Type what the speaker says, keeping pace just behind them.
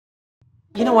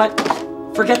You know what?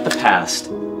 Forget the past.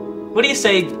 What do you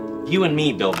say you and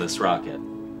me build this rocket?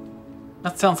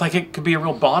 That sounds like it could be a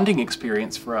real bonding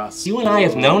experience for us. You and I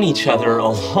have known each other a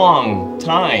long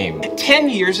time. 10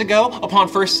 years ago, upon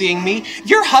first seeing me,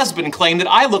 your husband claimed that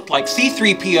I looked like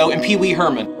C-3PO and Pee Wee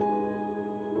Herman.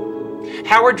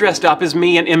 Howard dressed up as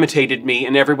me and imitated me,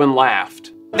 and everyone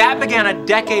laughed. That began a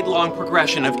decade-long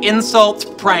progression of insults,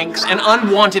 pranks, and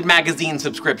unwanted magazine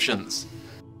subscriptions.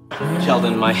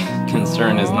 Sheldon, my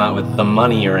concern is not with the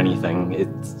money or anything.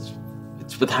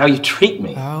 It's with how you treat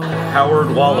me. Howard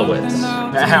Wolowitz.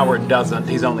 Howard doesn't.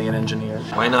 He's only an engineer.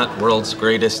 Why not world's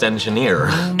greatest engineer?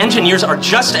 Engineers are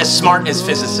just as smart as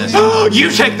physicists. You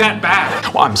take that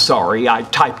back! Well, I'm sorry. I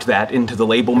typed that into the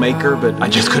label maker, but I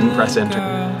just couldn't press enter.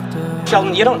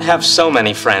 Sheldon, you don't have so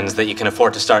many friends that you can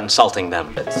afford to start insulting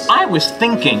them. I was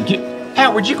thinking...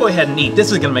 Howard, you go ahead and eat. This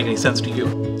isn't gonna make any sense to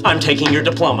you. I'm taking your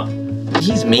diploma.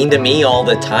 He's mean to me all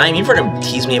the time. You've heard him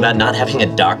tease me about not having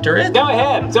a doctorate? Go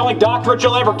ahead. It's the only doctorate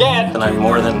you'll ever get. And I'm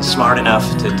more than smart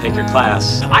enough to take your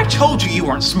class. I told you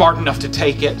weren't smart enough to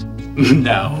take it.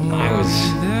 No. I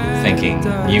was thinking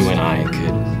you and I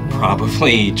could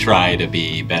probably try to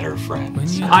be better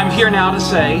friends. I'm here now to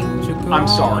say I'm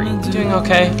sorry. Doing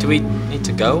okay? Do we need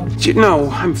to go? No,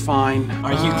 I'm fine.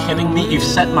 Are you kidding me? You've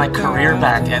set my career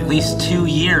back at least 2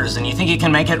 years, and you think you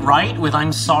can make it right with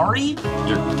I'm sorry?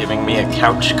 You're giving me a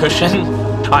couch cushion?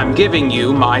 I'm giving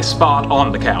you my spot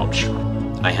on the couch.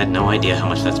 I had no idea how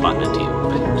much that spot meant to you.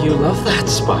 But you love that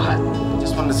spot.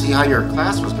 Just wanted to see how your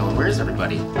class was going. Where's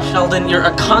everybody? Sheldon, you're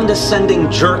a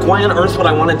condescending jerk. Why on earth would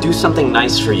I want to do something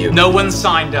nice for you? No one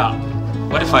signed up.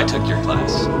 What if I took your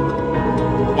class?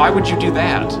 Why would you do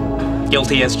that?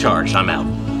 Guilty as charged. I'm out.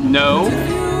 No,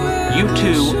 you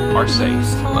two are safe.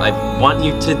 I want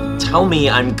you to tell me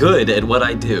I'm good at what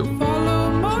I do.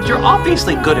 You're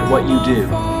obviously good at what you do.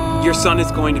 Your son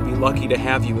is going to be lucky to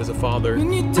have you as a father.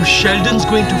 So Sheldon's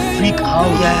going to freak out.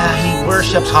 Oh yeah, he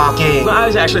worships hockey. Well, I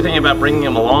was actually thinking about bringing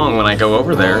him along when I go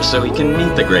over there so he can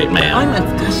meet the great man. I'm an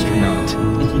astronaut,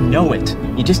 and you know it.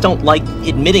 You just don't like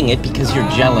admitting it because you're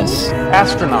jealous.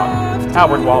 Astronaut,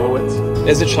 Howard Wolowitz.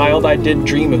 As a child, I did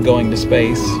dream of going to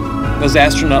space. Those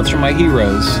astronauts were my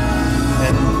heroes.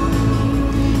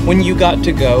 And when you got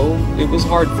to go, it was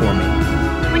hard for me.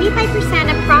 25%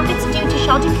 of profits due to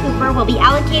Sheldon Cooper will be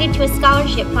allocated to a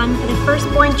scholarship fund for the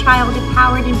firstborn child of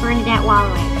Howard and Bernadette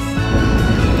Wolowitz.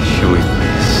 Should we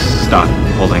stop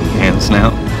holding hands now?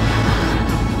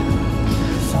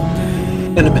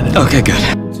 In a minute. Okay,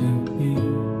 good.